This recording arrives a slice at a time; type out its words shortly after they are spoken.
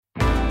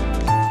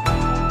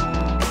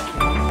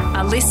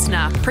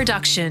listener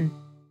production.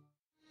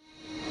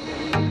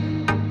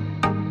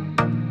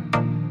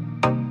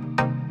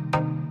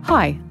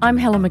 Hi, I'm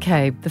Helen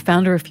McCabe, the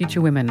founder of Future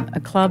Women, a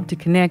club to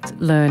connect,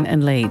 learn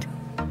and lead.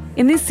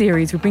 In this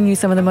series, we bring you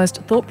some of the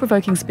most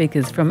thought-provoking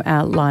speakers from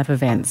our live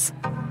events.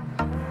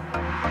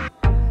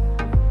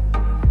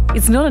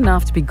 It's not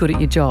enough to be good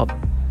at your job.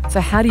 So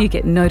how do you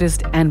get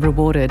noticed and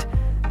rewarded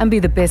and be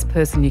the best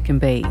person you can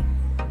be?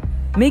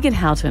 Megan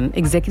Houghton,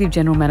 Executive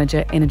General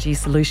Manager, Energy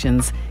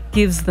Solutions,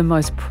 gives the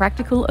most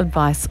practical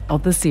advice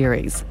of the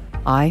series.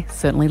 I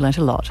certainly learnt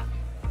a lot.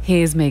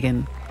 Here's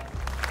Megan.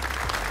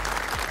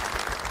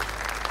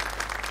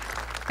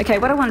 Okay,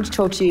 what I wanted to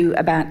talk to you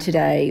about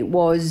today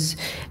was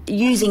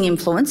using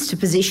influence to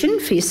position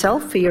for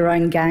yourself, for your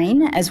own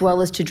gain, as well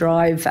as to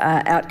drive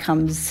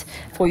outcomes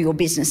for your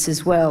business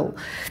as well.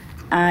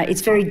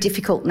 It's very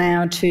difficult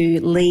now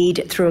to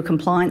lead through a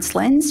compliance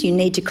lens. You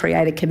need to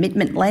create a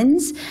commitment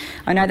lens.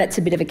 I know that's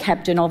a bit of a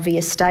Captain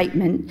Obvious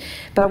statement,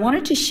 but I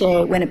wanted to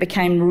share when it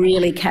became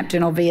really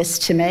Captain Obvious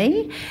to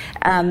me.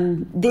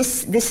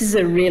 This is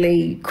a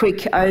really quick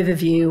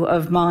overview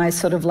of my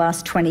sort of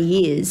last 20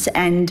 years.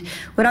 And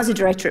when I was a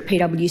director at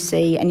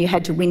PwC and you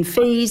had to win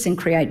fees and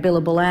create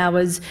billable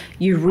hours,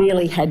 you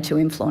really had to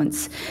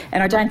influence.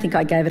 And I don't think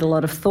I gave it a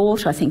lot of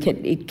thought. I think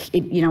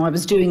I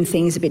was doing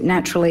things a bit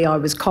naturally. I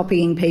was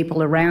copying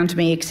people around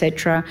me,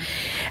 etc.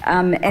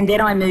 And then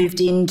I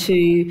moved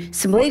into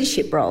some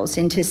leadership roles,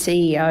 into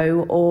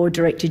CEO or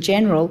Director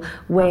General,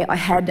 where I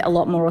had a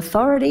lot more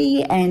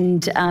authority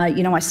and,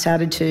 I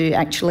started to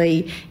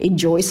actually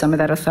enjoy some of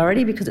that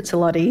authority because it's a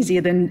lot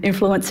easier than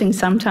influencing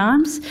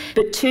sometimes.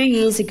 But 2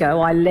 years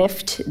ago, I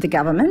left the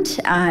government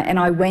and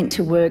I went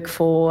to work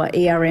for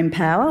ERM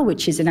Power,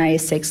 which is an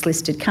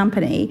ASX-listed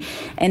company.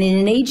 And in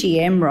an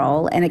EGM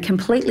role and a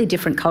completely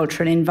different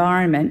culture and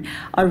environment,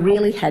 I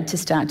really had to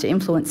start to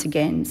influence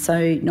again.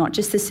 So not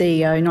just the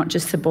CEO, not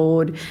just the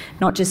board,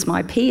 not just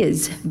my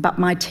peers, but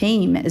my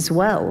team as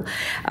well.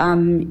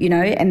 And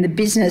the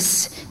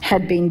business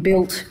had been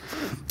built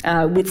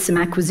with some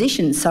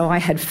acquisitions. So I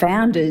had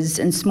founders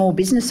and small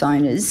business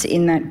owners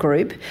in that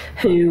group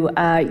who,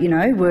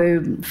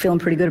 were feeling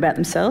pretty good about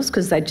themselves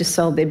because they'd just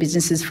sold their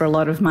businesses for a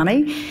lot of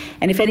money.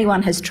 And if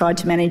anyone has tried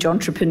to manage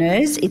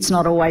entrepreneurs, it's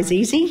not always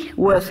easy.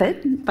 Worth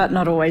it, but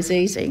not always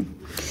easy.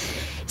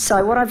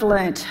 So what I've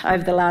learnt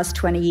over the last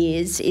 20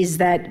 years is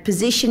that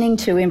positioning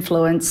to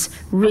influence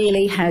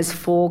really has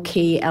 4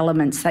 key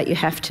elements that you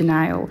have to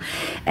nail.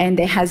 And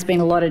there has been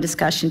a lot of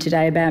discussion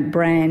today about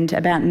brand,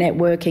 about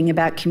networking,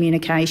 about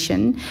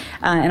communication,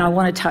 and I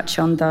want to touch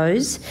on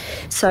those.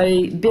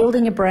 So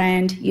building a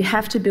brand, you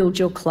have to build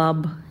your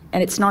club.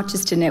 And it's not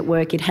just a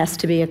network, it has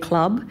to be a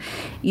club.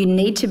 You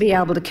need to be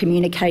able to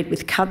communicate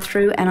with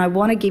cut-through, and I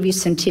want to give you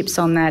some tips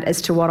on that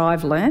as to what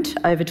I've learnt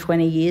over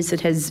 20 years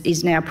that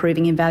is now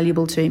proving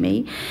invaluable to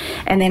me,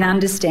 and then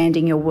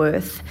understanding your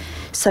worth.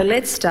 So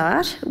let's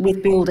start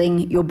with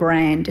building your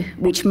brand,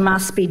 which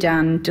must be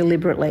done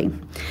deliberately.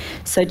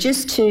 So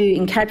just to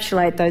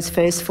encapsulate those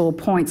first 4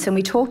 points, and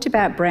we talked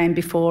about brand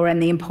before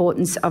and the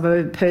importance of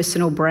a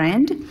personal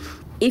brand.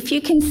 If you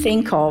can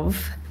think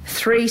of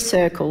 3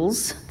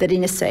 circles that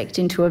intersect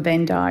into a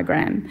Venn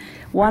diagram.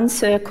 One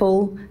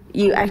circle,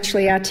 you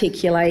actually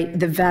articulate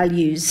the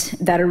values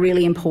that are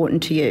really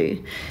important to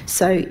you.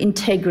 So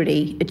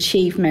integrity,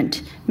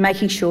 achievement,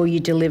 making sure you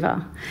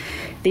deliver.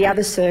 The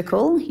other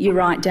circle, you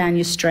write down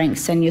your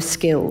strengths and your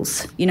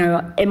skills.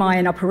 Am I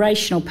an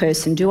operational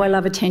person? Do I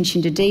love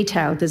attention to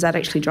detail? Does that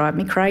actually drive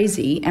me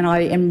crazy? And I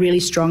am really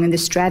strong in the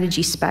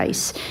strategy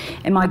space.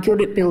 Am I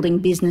good at building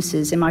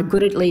businesses? Am I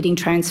good at leading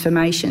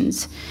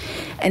transformations?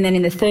 And then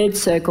in the third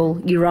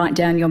circle, you write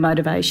down your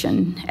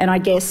motivation. And I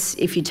guess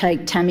if you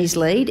take Tammy's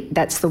lead,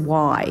 that's the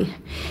why.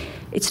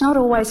 It's not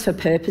always for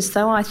purpose,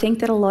 though. I think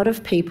that a lot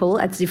of people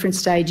at different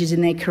stages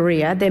in their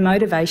career, their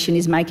motivation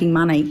is making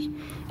money,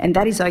 and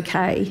that is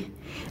okay.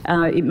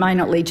 It may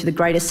not lead to the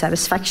greatest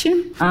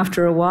satisfaction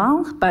after a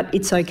while, but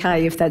it's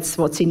okay if that's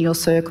what's in your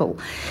circle.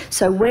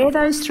 So where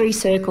those 3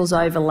 circles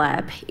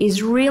overlap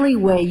is really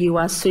where you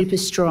are super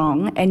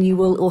strong and you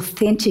will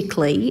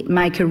authentically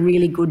make a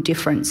really good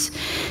difference.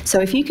 So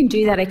if you can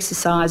do that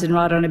exercise and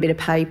write on a bit of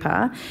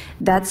paper,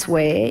 that's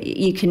where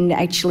you can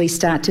actually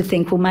start to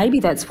think, well, maybe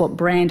that's what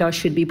brand I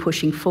should be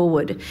pushing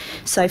forward.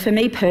 So for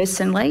me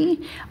personally,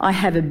 I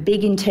have a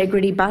big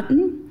integrity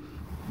button.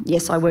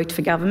 Yes, I worked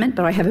for government,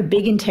 but I have a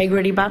big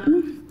integrity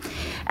button.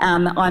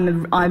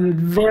 I'm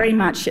very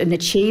much an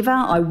achiever.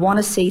 I want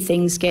to see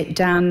things get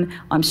done.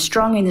 I'm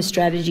strong in the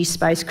strategy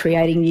space,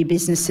 creating new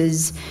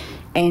businesses,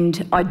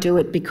 and I do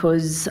it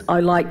because I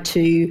like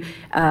to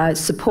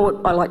support,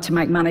 I like to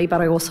make money,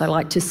 but I also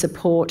like to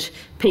support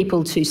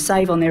people to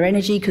save on their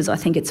energy because I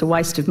think it's a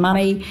waste of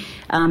money.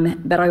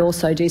 But I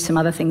also do some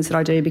other things that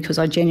I do because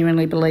I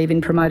genuinely believe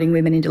in promoting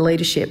women into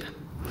leadership.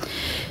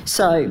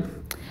 So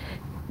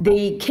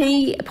the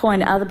key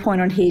point, other point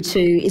on here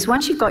too, is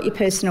once you've got your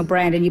personal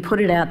brand and you put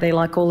it out there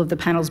like all of the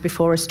panels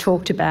before us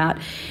talked about,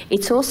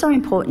 it's also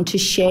important to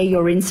share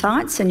your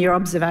insights and your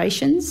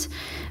observations.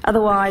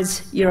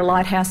 Otherwise, you're a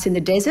lighthouse in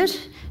the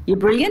desert, you're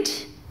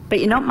brilliant, but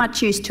you're not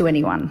much use to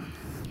anyone.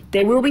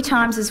 There will be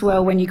times as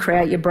well when you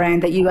create your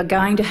brand that you are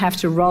going to have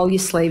to roll your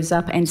sleeves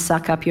up and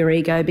suck up your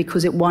ego,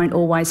 because it won't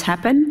always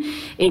happen.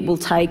 It will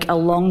take a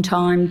long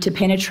time to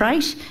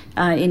penetrate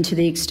into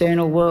the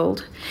external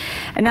world.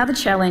 Another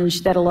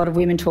challenge that a lot of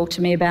women talk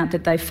to me about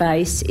that they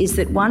face is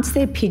that once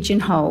they're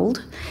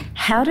pigeonholed,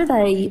 how do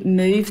they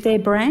move their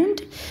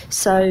brand?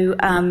 So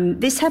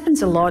this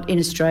happens a lot in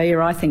Australia,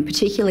 I think,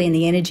 particularly in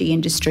the energy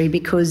industry,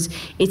 because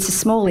it's a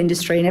small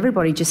industry and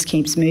everybody just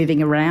keeps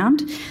moving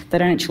around. They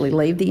don't actually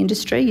leave the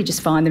industry. You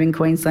just find them in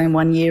Queensland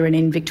one year and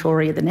in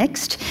Victoria the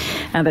next.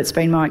 That's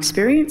been my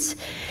experience.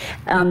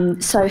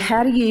 So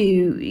how do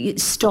you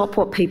stop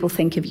what people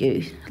think of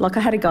you? Like,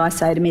 I had a guy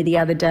say to me the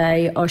other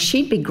day, oh,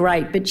 she'd be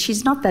great, but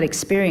she's not that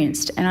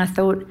experienced. And I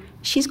thought,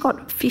 she's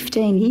got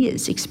 15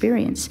 years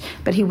experience,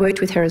 but he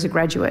worked with her as a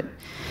graduate.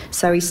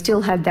 So he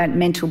still had that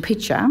mental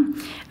picture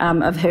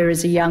of her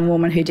as a young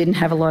woman who didn't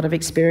have a lot of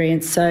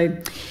experience. So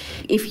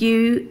if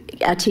you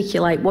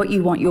articulate what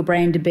you want your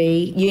brand to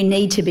be, you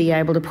need to be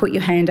able to put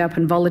your hand up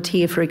and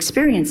volunteer for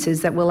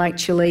experiences that will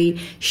actually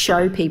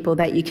show people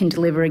that you can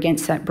deliver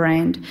against that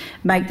brand.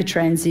 Make the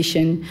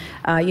transition,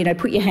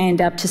 put your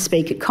hand up to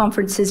speak at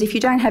conferences. If you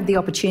don't have the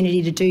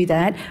opportunity to do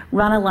that,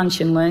 run a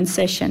lunch and learn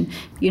session.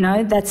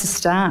 That's a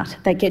start.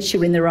 That gets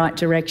you in the right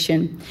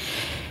direction.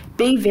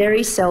 Be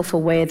very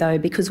self-aware though,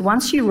 because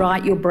once you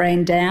write your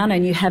brand down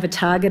and you have a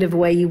target of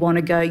where you want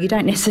to go, you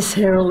don't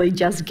necessarily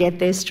just get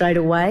there straight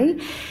away.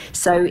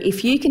 So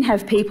if you can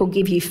have people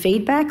give you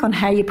feedback on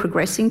how you're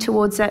progressing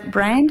towards that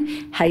brand,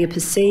 how you're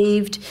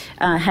perceived,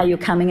 how you're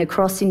coming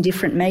across in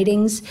different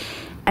meetings.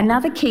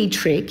 Another key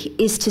trick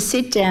is to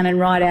sit down and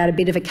write out a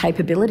bit of a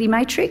capability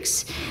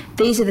matrix.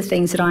 These are the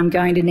things that I'm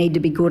going to need to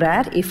be good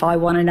at if I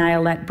want to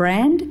nail that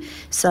brand.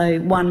 So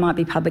one might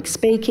be public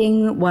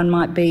speaking, one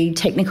might be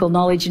technical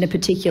knowledge in a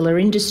particular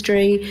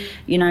industry,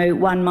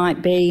 one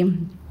might be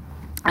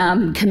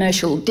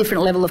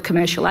different level of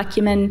commercial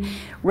acumen.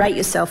 Rate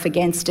yourself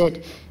against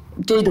it.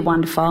 Do the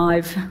 1 to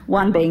 5,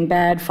 1 being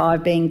bad,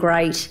 5 being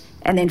great,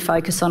 and then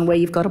focus on where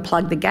you've got to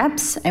plug the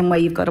gaps and where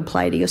you've got to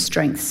play to your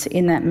strengths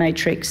in that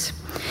matrix.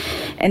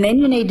 And then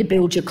you need to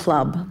build your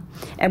club.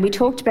 And we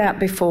talked about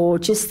before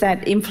just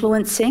that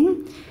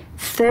influencing.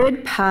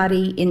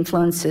 Third-party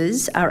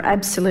influencers are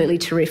absolutely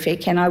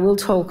terrific, and I will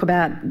talk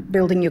about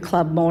building your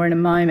club more in a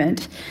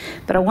moment.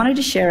 But I wanted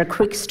to share a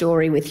quick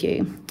story with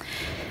you.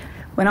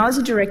 When I was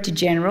a Director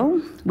General,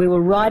 we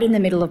were right in the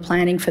middle of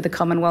planning for the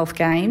Commonwealth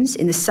Games.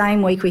 In the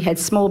same week, we had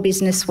Small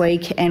Business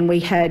Week and we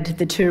had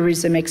the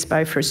Tourism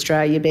Expo for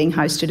Australia being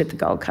hosted at the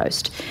Gold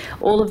Coast.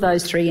 All of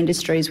those 3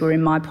 industries were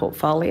in my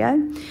portfolio.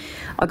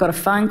 I got a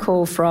phone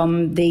call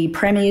from the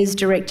Premier's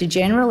Director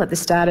General at the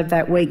start of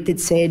that week that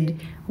said,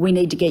 we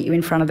need to get you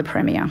in front of the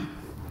Premier.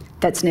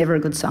 That's never a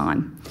good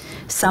sign.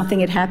 Something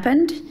had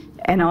happened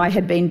and I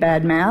had been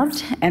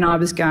bad-mouthed and I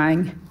was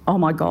going, oh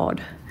my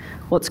God,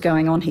 what's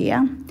going on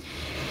here?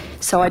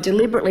 So I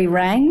deliberately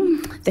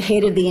rang the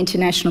head of the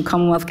International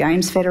Commonwealth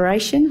Games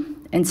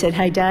Federation and said,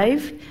 hey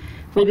Dave,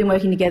 we've been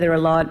working together a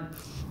lot.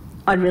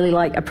 I'd really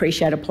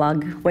appreciate a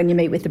plug when you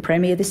meet with the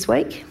Premier this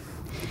week.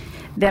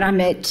 Then I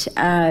met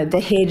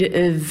the head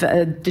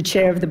of the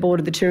chair of the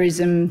board of the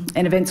Tourism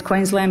and Events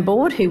Queensland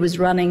Board, who was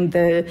running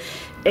the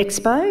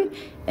expo,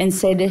 and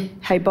said,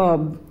 hey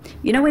Bob,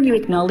 when you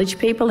acknowledge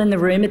people in the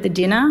room at the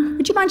dinner,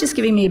 would you mind just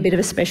giving me a bit of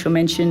a special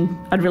mention?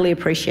 I'd really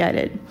appreciate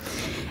it.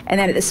 And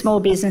then at the Small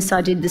Business,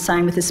 I did the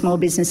same with the Small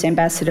Business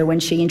Ambassador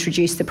when she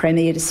introduced the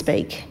Premier to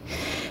speak.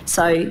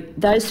 So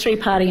those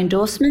 3-party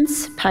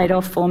endorsements paid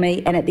off for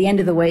me, and at the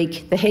end of the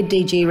week, the head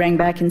DG rang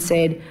back and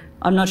said,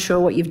 I'm not sure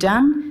what you've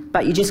done,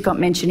 but you just got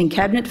mentioned in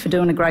Cabinet for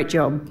doing a great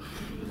job.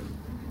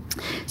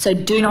 So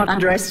do not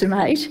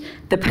underestimate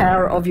the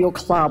power of your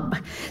club.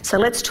 So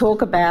let's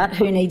talk about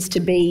who needs to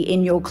be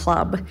in your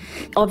club.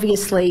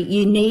 Obviously,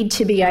 you need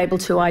to be able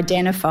to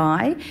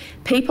identify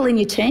people in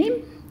your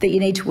team that you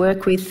need to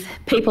work with,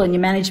 people in your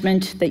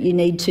management that you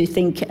need to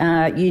think,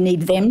 you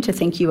need them to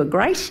think you are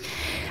great,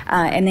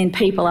 and then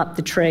people up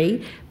the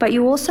tree. But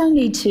you also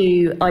need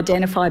to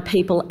identify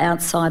people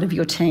outside of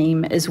your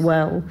team as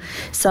well.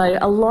 So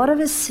a lot of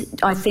us,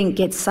 I think,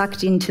 get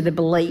sucked into the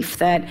belief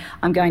that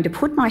I'm going to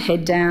put my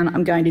head down,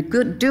 I'm going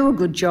to do a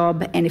good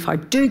job, and if I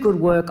do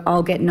good work,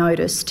 I'll get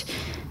noticed.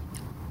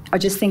 I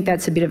just think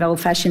that's a bit of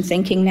old-fashioned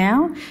thinking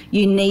now.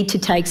 You need to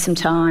take some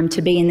time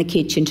to be in the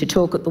kitchen, to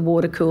talk at the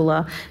water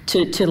cooler,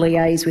 to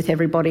liaise with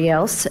everybody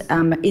else,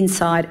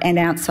 inside and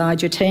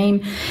outside your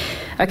team.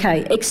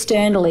 Okay,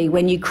 externally,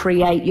 when you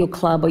create your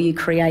club or you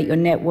create your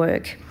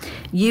network,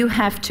 you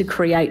have to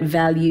create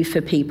value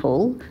for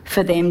people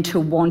for them to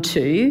want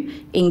to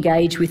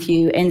engage with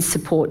you and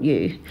support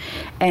you.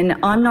 And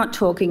I'm not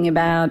talking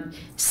about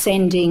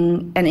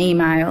sending an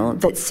email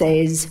that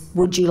says,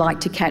 would you like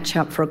to catch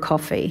up for a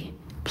coffee?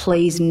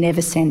 please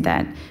never send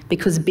that,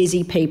 because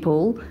busy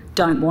people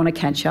don't want to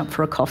catch up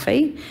for a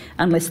coffee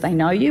unless they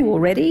know you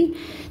already.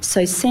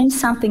 So send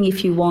something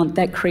if you want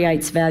that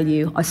creates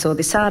value. I saw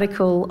this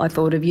article, I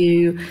thought of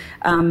you.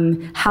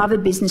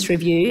 Harvard Business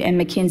Review and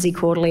McKinsey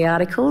quarterly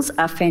articles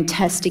are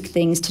fantastic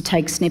things to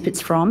take snippets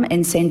from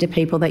and send to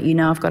people that you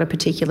know have got a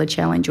particular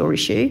challenge or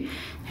issue.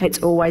 It's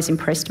always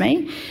impressed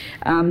me.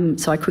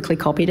 So I quickly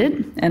copied it,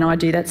 and I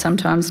do that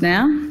sometimes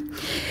now.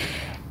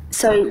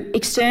 So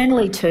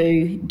externally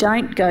too,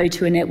 don't go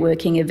to a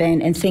networking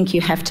event and think you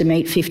have to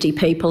meet 50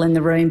 people in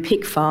the room.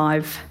 Pick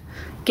 5,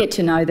 get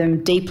to know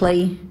them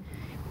deeply.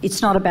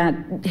 It's not about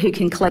who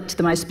can collect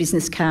the most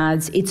business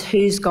cards, it's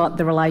who's got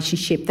the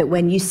relationship that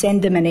when you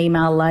send them an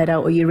email later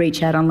or you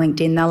reach out on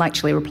LinkedIn, they'll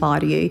actually reply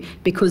to you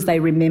because they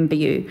remember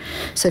you.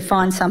 So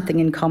find something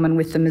in common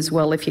with them as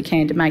well if you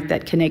can to make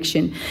that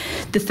connection.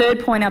 The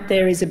third point up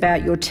there is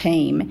about your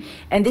team.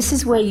 And this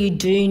is where you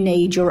do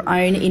need your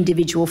own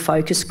individual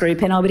focus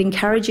group. And I would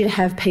encourage you to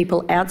have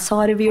people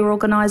outside of your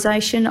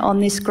organisation on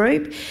this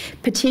group,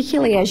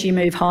 particularly as you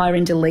move higher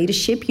into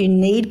leadership. You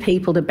need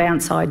people to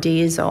bounce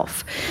ideas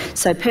off.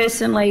 So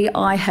personally,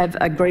 I have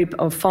a group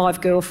of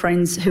 5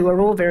 girlfriends who are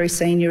all very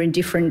senior in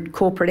different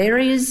corporate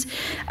areas.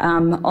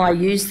 I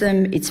use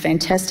them. It's a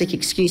fantastic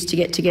excuse to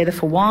get together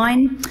for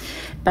wine,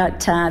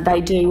 but they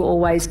do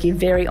always give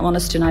very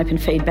honest and open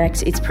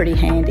feedbacks. It's pretty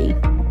handy.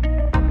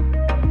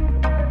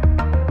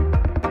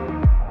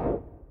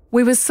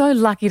 We were so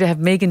lucky to have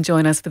Megan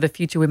join us for the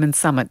Future Women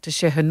Summit to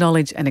share her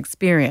knowledge and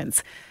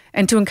experience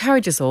and to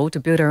encourage us all to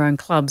build our own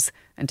clubs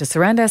and to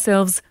surround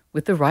ourselves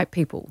with the right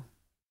people.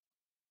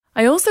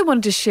 I also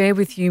wanted to share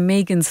with you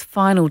Megan's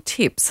final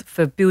tips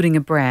for building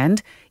a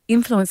brand,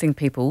 influencing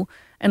people,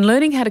 and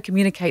learning how to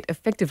communicate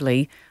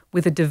effectively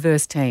with a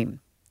diverse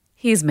team.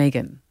 Here's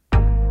Megan.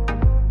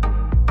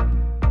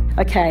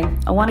 Okay,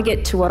 I want to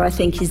get to what I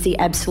think is the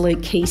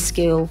absolute key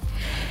skill,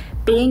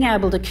 being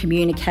able to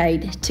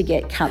communicate to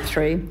get cut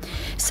through.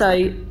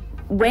 So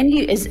when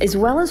you, as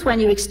well as when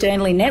you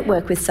externally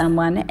network with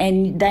someone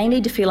and they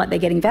need to feel like they're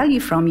getting value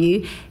from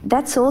you,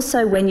 that's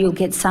also when you'll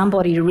get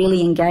somebody to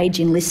really engage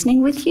in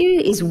listening with you,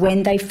 is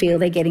when they feel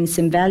they're getting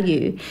some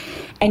value.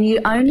 And you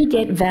only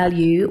get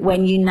value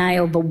when you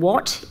nail the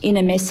what in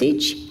a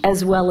message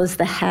as well as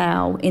the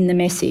how in the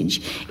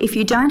message. If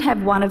you don't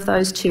have one of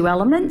those two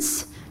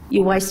elements,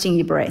 you're wasting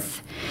your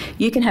breath.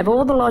 You can have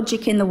all the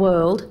logic in the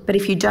world, but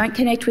if you don't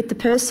connect with the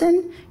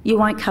person, you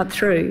won't cut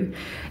through.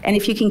 And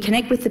if you can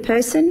connect with the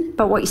person,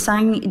 but what you're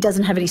saying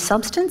doesn't have any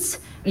substance,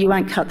 you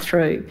won't cut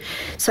through.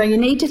 So you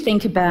need to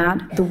think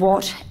about the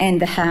what and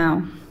the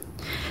how.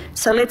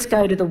 So let's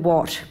go to the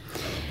what.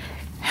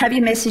 Have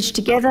your message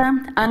together,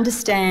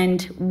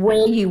 understand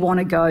where you want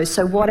to go,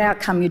 so what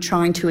outcome you're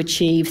trying to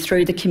achieve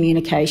through the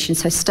communication.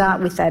 So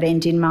start with that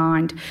end in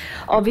mind.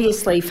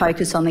 Obviously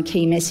focus on the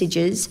key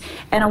messages,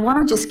 and I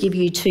want to just give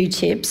you 2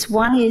 tips.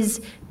 One is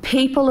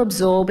people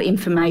absorb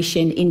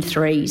information in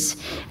 3s.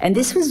 And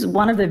this was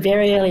one of the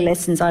very early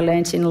lessons I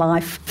learnt in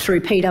life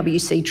through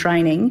PwC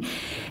training,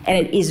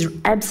 and it is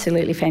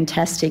absolutely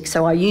fantastic.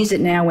 So I use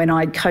it now when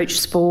I coach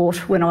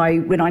sport, when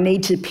I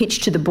need to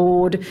pitch to the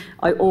board,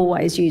 I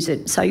always use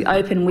it. So you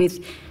open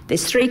with,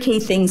 there's 3 key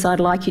things I'd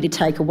like you to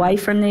take away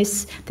from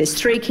this. There's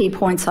 3 key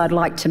points I'd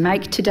like to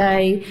make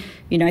today.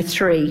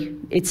 3.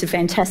 It's a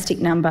fantastic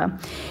number.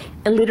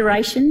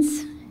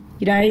 Alliterations.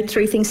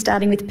 3 things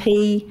starting with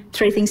P,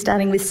 3 things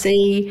starting with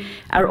C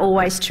are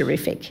always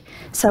terrific.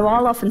 So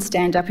I'll often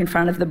stand up in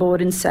front of the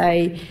board and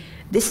say,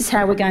 this is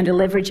how we're going to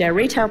leverage our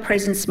retail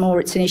presence more.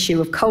 It's an issue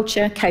of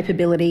culture,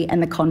 capability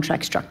and the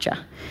contract structure.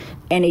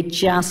 And it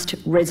just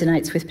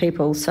resonates with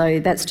people. So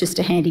that's just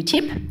a handy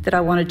tip that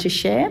I wanted to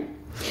share.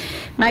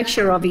 Make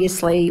sure,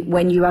 obviously,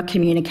 when you are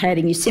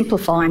communicating, you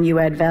simplify and you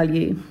add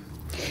value.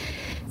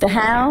 The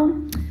how.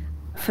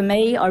 For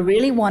me, I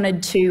really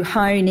wanted to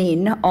hone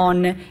in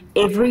on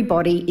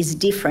everybody is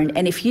different,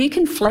 and if you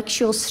can flex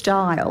your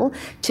style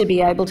to be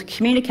able to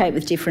communicate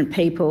with different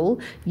people,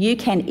 you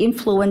can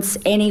influence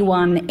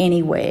anyone,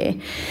 anywhere.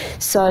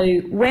 So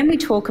when we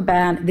talk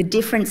about the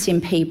difference in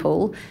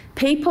people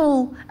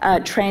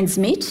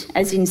transmit,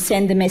 as in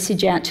send the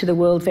message out to the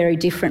world very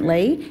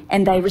differently,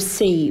 and they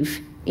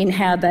receive in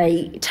how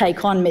they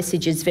take on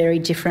messages very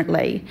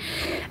differently.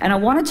 And I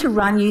wanted to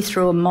run you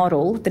through a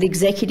model that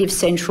Executive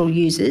Central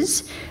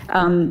uses.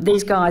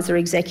 These guys are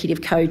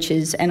executive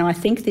coaches, and I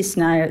think this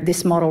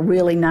model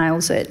really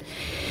nails it.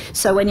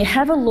 So when you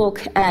have a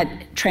look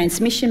at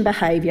transmission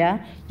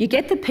behaviour, you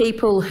get the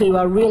people who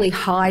are really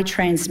high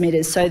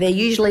transmitters. So they're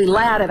usually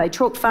louder, they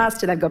talk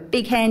faster, they've got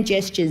big hand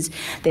gestures,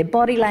 their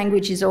body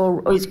language is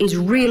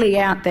really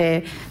out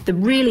there. The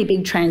really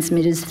big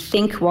transmitters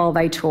think while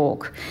they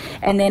talk.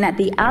 And then at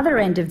the other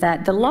end of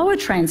that, the lower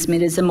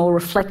transmitters are more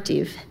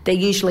reflective. They're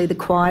usually the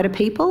quieter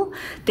people,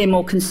 they're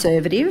more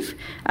conservative,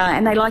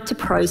 and they like to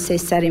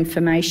process that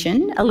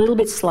information a little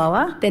bit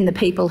slower than the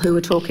people who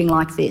are talking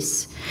like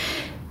this.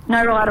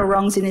 No right or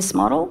wrongs in this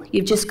model.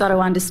 You've just got to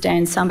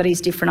understand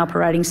somebody's different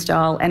operating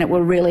style, and it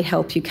will really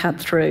help you cut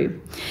through.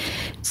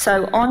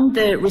 So on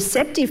the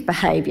receptive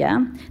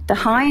behaviour, the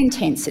high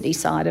intensity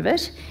side of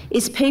it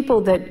is people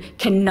that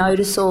can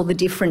notice all the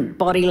different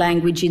body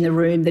language in the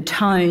room, the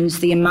tones,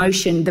 the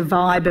emotion, the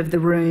vibe of the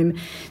room.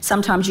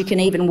 Sometimes you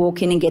can even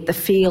walk in and get the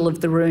feel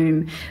of the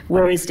room.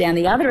 Whereas down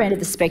the other end of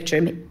the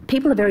spectrum,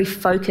 people are very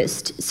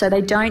focused, so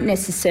they don't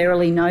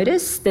necessarily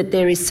notice that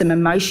there is some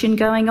emotion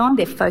going on.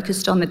 They're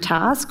focused on the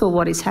task or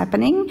what is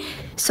happening.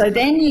 So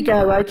then you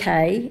go,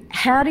 okay,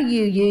 how do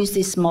you use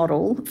this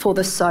model for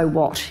the so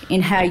what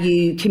in how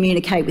you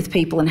communicate with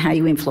people and how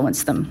you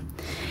influence them?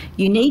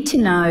 You need to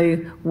know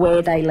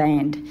where they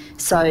land.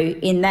 So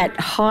in that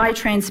high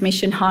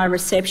transmission, high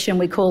reception,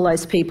 we call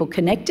those people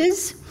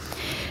connectors.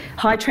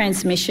 High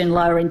transmission,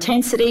 lower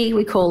intensity,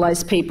 we call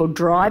those people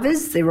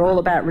drivers. They're all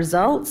about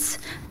results.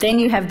 Then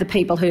you have the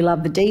people who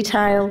love the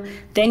detail.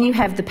 Then you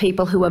have the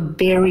people who are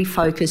very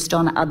focused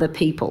on other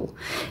people.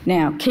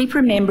 Now, keep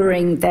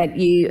remembering that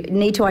you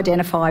need to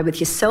identify with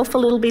yourself a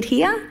little bit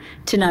here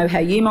to know how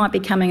you might be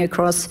coming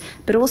across,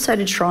 but also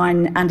to try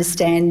and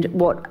understand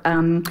what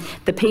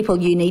the people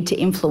you need to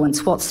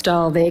influence, what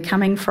style they're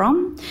coming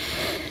from.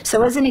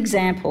 So as an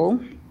example,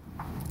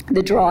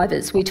 the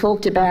drivers, we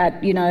talked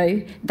about, you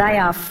know, they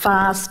are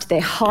fast,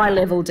 they're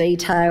high-level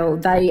detail,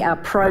 they are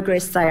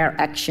progress, they are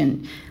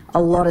action.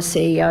 A lot of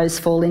CEOs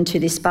fall into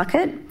this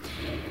bucket.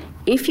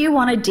 If you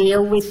want to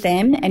deal with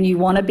them and you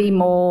want to be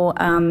more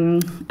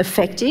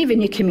effective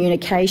in your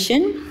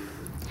communication,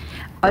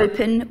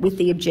 open with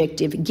the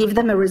objective. Give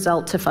them a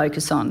result to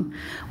focus on.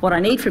 What I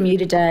need from you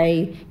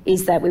today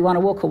is that we want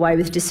to walk away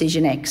with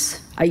decision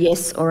X, a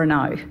yes or a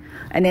no.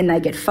 And then they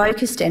get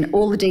focused and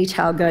all the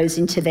detail goes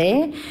into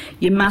there.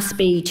 You must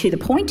be to the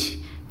point,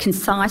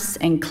 concise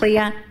and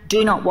clear.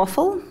 Do not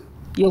waffle.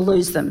 You'll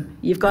lose them.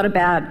 You've got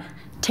about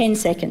 10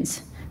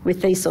 seconds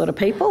with these sort of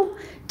people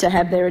to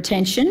have their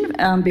attention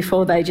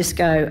before they just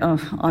go,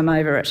 oh, I'm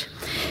over it.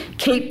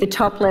 Keep the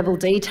top level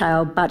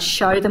detail, but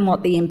show them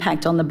what the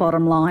impact on the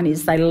bottom line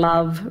is. They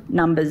love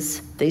numbers,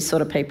 these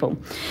sort of people.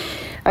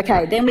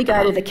 Okay, then we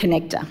go to the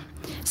connector.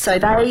 So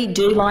they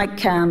do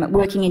like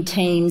working in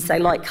teams, they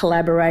like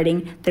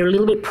collaborating. They're a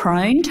little bit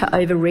prone to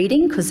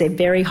overreading because they're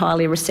very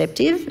highly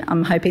receptive.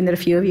 I'm hoping that a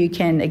few of you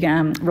can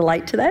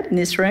relate to that in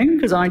this room,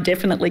 because I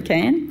definitely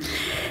can.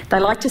 They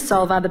like to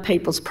solve other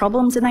people's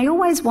problems and they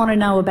always want to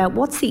know about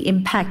what's the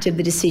impact of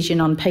the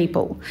decision on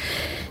people.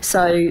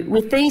 So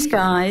with these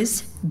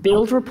guys,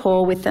 build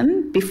rapport with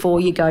them before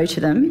you go to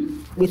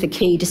them with a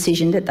key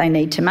decision that they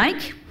need to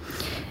make.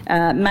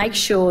 Make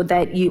sure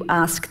that you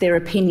ask their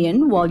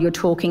opinion while you're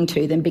talking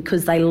to them,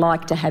 because they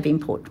like to have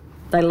input.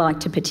 They like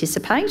to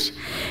participate.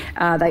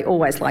 They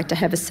always like to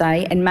have a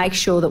say, and make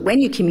sure that when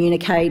you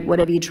communicate,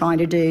 whatever you're trying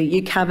to do,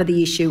 you cover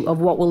the issue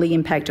of what will the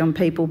impact on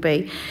people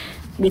be.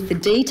 With the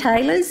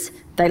detailers,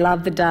 they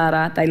love the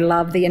data, they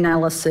love the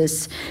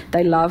analysis,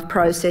 they love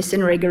process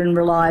and rigour and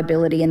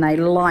reliability, and they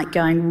like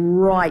going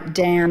right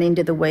down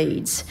into the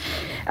weeds.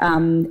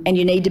 And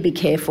you need to be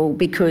careful,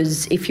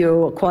 because if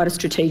you're quite a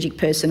strategic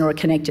person or a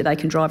connector, they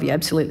can drive you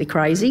absolutely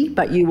crazy,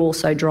 but you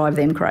also drive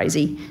them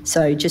crazy.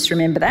 So just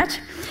remember that.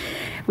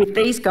 With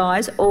these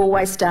guys,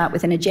 always start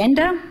with an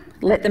agenda,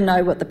 let them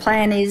know what the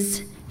plan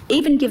is,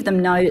 even give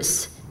them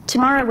notice.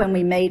 Tomorrow when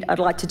we meet, I'd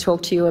like to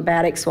talk to you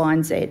about X, Y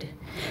and Z.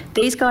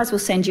 These guys will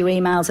send you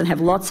emails and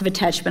have lots of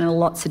attachment and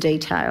lots of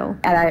detail.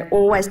 And they're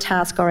always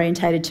task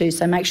orientated too,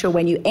 so make sure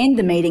when you end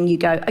the meeting you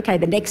go, okay,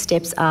 the next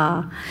steps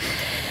are.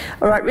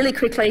 All right, really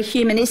quickly,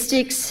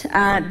 humanistics.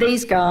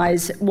 These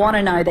guys want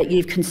to know that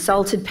you've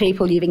consulted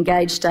people, you've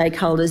engaged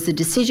stakeholders, the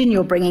decision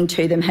you're bringing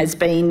to them has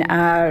been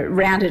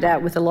rounded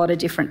out with a lot of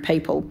different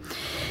people.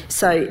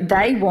 So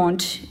they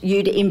want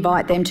you to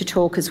invite them to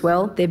talk as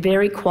well. They're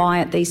very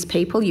quiet, these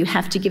people. You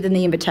have to give them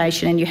the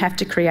invitation and you have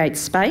to create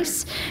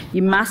space.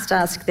 You must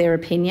ask their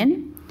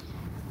opinion.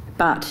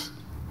 But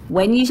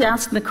when you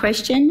ask them the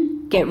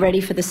question, get ready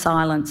for the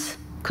silence,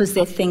 because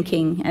they're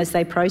thinking as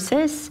they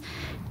process.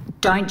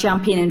 Don't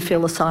jump in and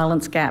fill a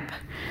silence gap,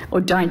 or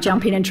don't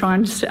jump in and try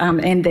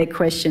and end their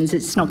questions.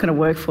 It's not going to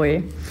work for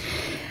you.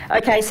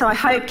 Okay, so I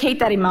hope, keep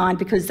that in mind,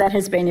 because that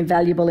has been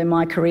invaluable in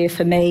my career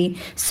for me.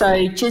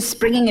 So just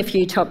bringing a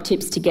few top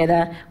tips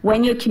together.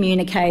 When you're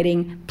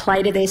communicating,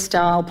 play to their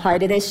style, play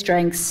to their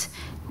strengths,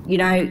 you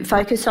know,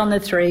 focus on the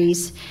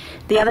threes.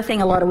 The other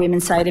thing a lot of women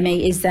say to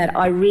me is that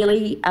I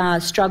really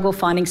struggle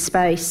finding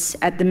space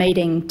at the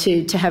meeting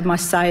to have my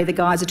say. The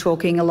guys are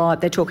talking a lot,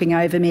 they're talking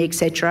over me,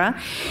 etc.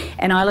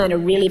 And I learned a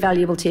really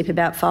valuable tip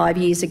about 5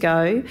 years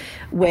ago,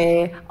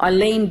 where I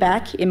lean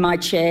back in my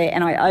chair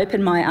and I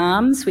open my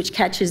arms, which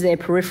catches their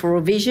peripheral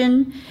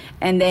vision,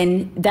 and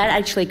then that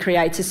actually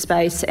creates a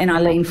space, and I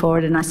lean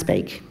forward and I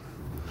speak.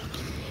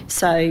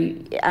 So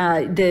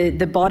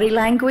the body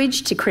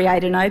language to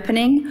create an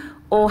opening,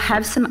 or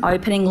have some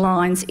opening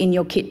lines in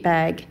your kit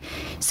bag.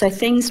 So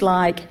things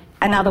like,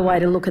 another way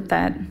to look at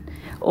that,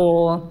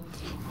 or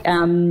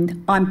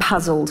I'm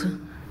puzzled.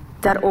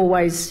 That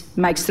always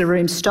makes the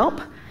room stop,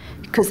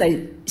 because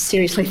they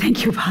seriously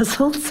think you're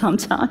puzzled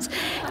sometimes.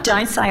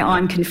 Don't say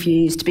I'm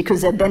confused,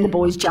 because then the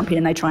boys jump in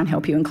and they try and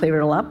help you and clear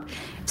it all up.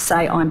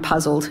 say I'm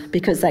puzzled,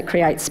 because that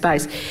creates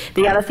space.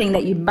 The other thing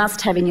that you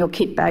must have in your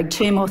kit bag,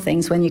 2 more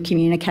things when you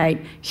communicate.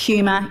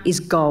 Humour is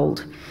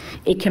gold.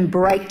 It can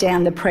break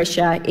down the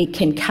pressure, it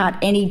can cut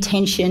any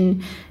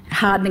tension,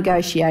 hard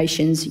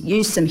negotiations.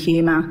 Use some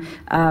humour,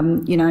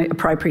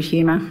 appropriate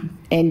humour,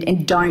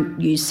 and don't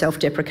use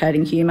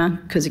self-deprecating humour,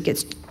 because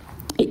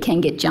it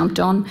can get jumped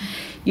on.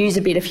 Use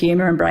a bit of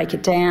humour and break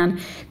it down.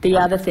 The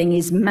other thing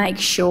is make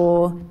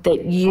sure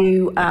that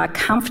you are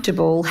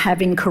comfortable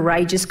having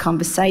courageous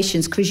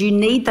conversations, because you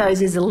need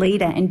those as a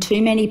leader, and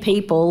too many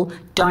people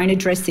don't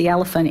address the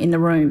elephant in the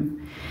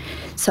room.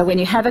 So when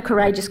you have a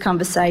courageous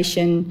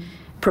conversation,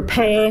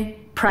 prepare,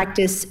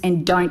 practice,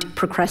 and don't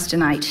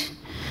procrastinate.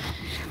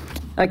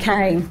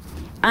 Okay.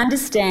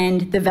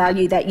 Understand the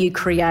value that you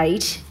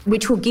create,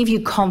 which will give you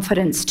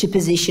confidence to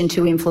position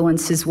to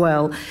influence as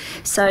well.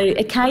 So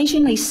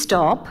occasionally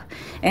stop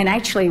and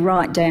actually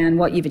write down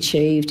what you've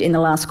achieved in the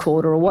last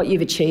quarter or what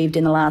you've achieved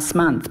in the last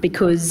month,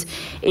 because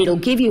it'll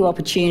give you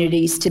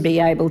opportunities to be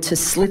able to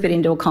slip it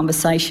into a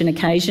conversation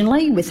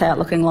occasionally without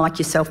looking like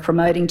you're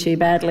self-promoting too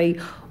badly,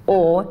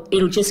 or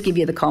it'll just give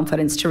you the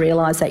confidence to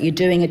realise that you're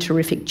doing a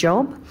terrific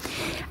job.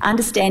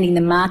 Understanding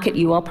the market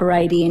you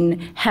operate in,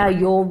 how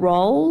your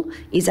role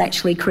is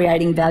actually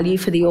creating value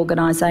for the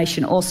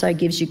organisation, also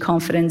gives you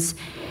confidence.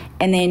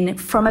 And then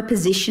from a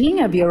positioning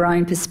of your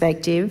own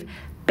perspective,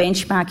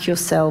 benchmark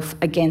yourself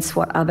against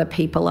what other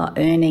people are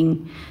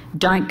earning.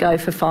 Don't go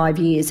for 5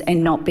 years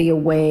and not be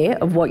aware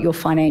of what your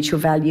financial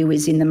value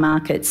is in the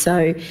market.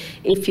 So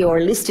if you're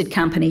a listed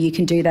company, you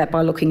can do that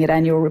by looking at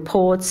annual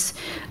reports.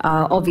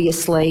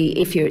 Obviously,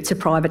 if it's a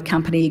private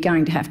company, you're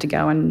going to have to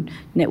go on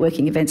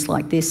networking events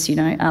like this,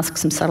 ask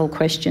some subtle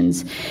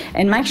questions.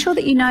 And make sure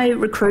that you know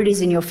recruiters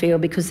in your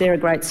field, because they're a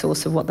great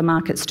source of what the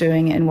market's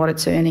doing and what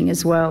it's earning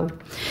as well.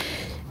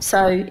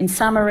 So in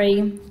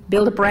summary,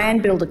 build a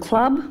brand, build a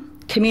club.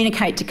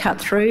 Communicate to cut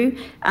through,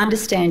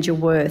 understand your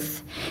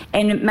worth,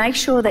 and make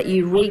sure that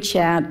you reach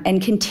out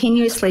and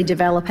continuously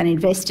develop and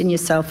invest in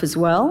yourself as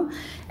well.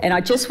 And I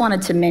just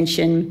wanted to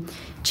mention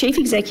Chief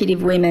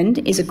Executive Women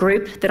is a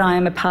group that I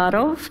am a part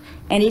of,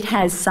 and it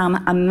has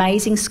some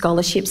amazing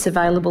scholarships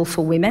available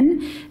for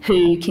women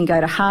who can go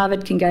to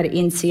Harvard, can go to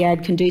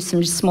INSEAD, can do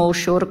some small,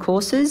 shorter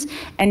courses,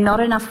 and not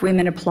enough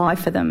women apply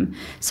for them.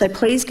 So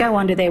please go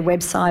onto their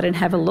website and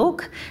have a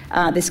look.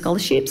 Their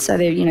scholarships, so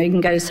you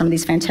can go to some of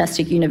these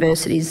fantastic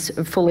universities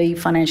fully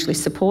financially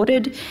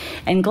supported.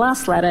 And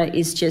Glass Ladder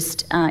is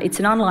just, it's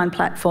an online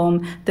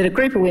platform that a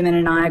group of women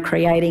and I are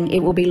creating. It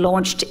will be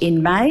launched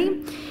in May.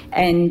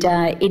 And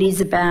it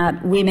is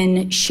about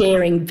women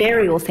sharing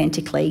very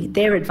authentically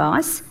their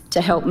advice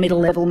to help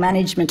middle-level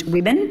management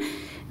women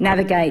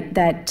navigate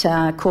that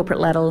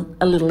corporate ladder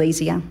a little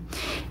easier.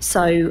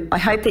 So I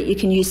hope that you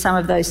can use some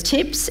of those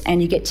tips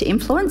and you get to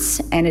influence,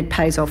 and it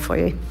pays off for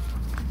you.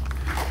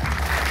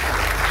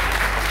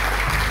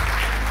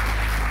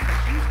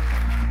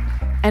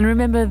 And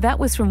remember, that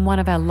was from one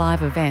of our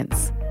live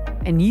events,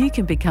 and you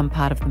can become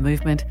part of the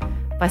movement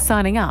by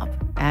signing up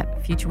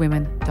at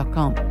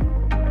futurewomen.com.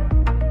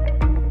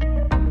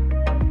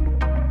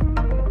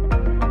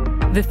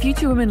 The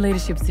Future Women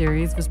Leadership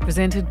Series was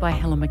presented by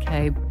Helen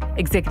McCabe,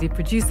 executive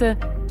producer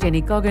Jenny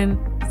Goggin,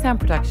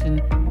 sound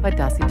production by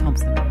Darcy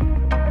Thompson.